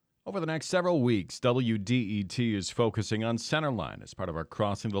Over the next several weeks, WDET is focusing on Centerline as part of our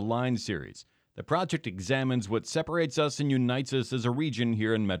Crossing the Line series. The project examines what separates us and unites us as a region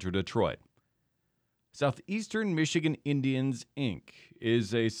here in Metro Detroit. Southeastern Michigan Indians, Inc.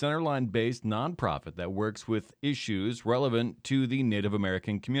 is a Centerline-based nonprofit that works with issues relevant to the Native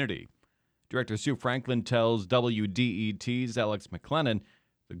American community. Director Sue Franklin tells WDET's Alex McLennan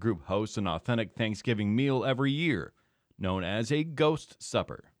the group hosts an authentic Thanksgiving meal every year, known as a ghost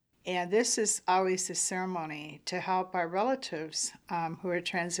supper. And this is always a ceremony to help our relatives who are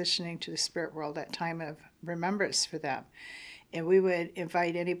transitioning to the spirit world, that time of remembrance for them. And we would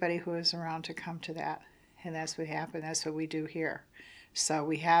invite anybody who is around to come to that. And that's what happened. That's what we do here. So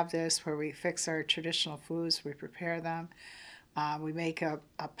we have this where we fix our traditional foods, we prepare them. We make a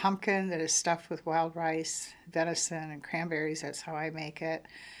pumpkin that is stuffed with wild rice, venison, and cranberries. That's how I make it.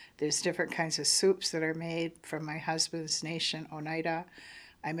 There's different kinds of soups that are made from my husband's nation, Oneida.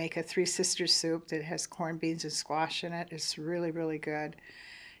 I make a Three Sisters soup that has corned beans and squash in it. It's really, really good.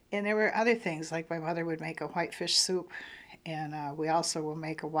 And there were other things, like my mother would make a whitefish soup, and we also will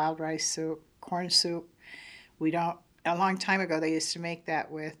make a wild rice soup, corn soup. A long time ago, they used to make that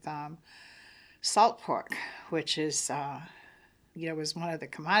with salt pork, which is, was one of the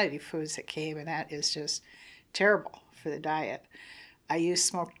commodity foods that came, and that is just terrible for the diet. I use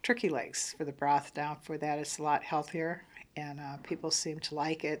smoked turkey legs for the broth now. For that, it's a lot healthier, and people seem to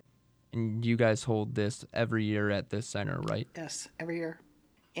like it. And you guys hold this every year at this center, right? Yes, every year.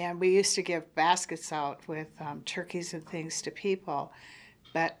 And we used to give baskets out with turkeys and things to people.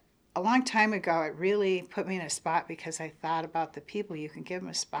 But a long time ago, it really put me in a spot because I thought about the people. You can give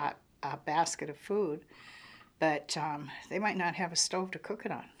them a basket of food, but they might not have a stove to cook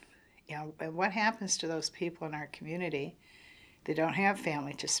it on. And what happens to those people in our community? They don't have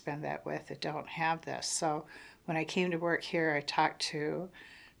family to spend that with. They don't have this. So when I came to work here, I talked to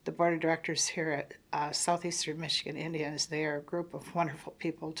the board of directors here at Southeastern Michigan Indians. They are a group of wonderful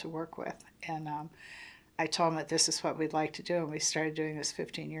people to work with. And I told them that this is what we'd like to do. And we started doing this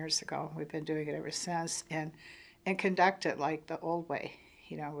 15 years ago. We've been doing it ever since. And conduct it like the old way,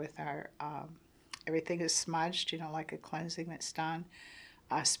 with our, everything is smudged, like a cleansing that's done.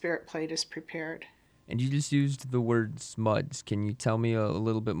 Spirit plate is prepared. And you just used the word smudge. Can you tell me a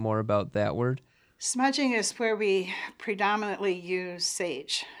little bit more about that word? Smudging is where we predominantly use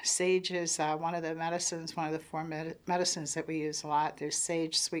sage. Sage is one of the medicines, one of the four medicines that we use a lot. There's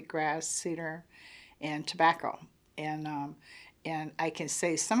sage, sweetgrass, cedar, and tobacco. And I can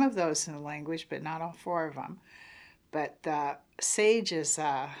say some of those in the language, but not all four of them. But sage is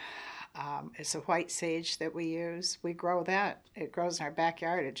it's a white sage that we use. We grow that. It grows in our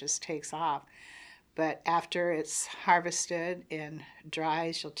backyard. It just takes off. But after it's harvested and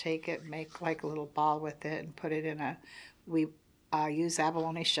dries, you'll take it, make like a little ball with it, and put it in we use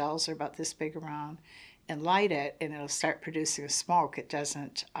abalone shells, they're about this big around, and light it, and it'll start producing a smoke. It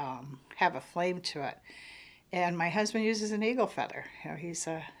doesn't have a flame to it. And my husband uses an eagle feather. He's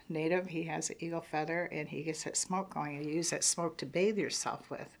a native, he has an eagle feather, and he gets that smoke going, and you use that smoke to bathe yourself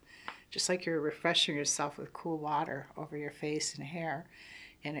with, just like you're refreshing yourself with cool water over your face and hair.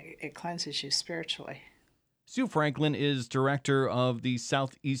 And it cleanses you spiritually. Sue Franklin is director of the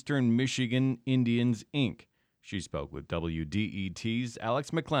Southeastern Michigan Indians, Inc. She spoke with WDET's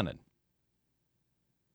Alex McLennan.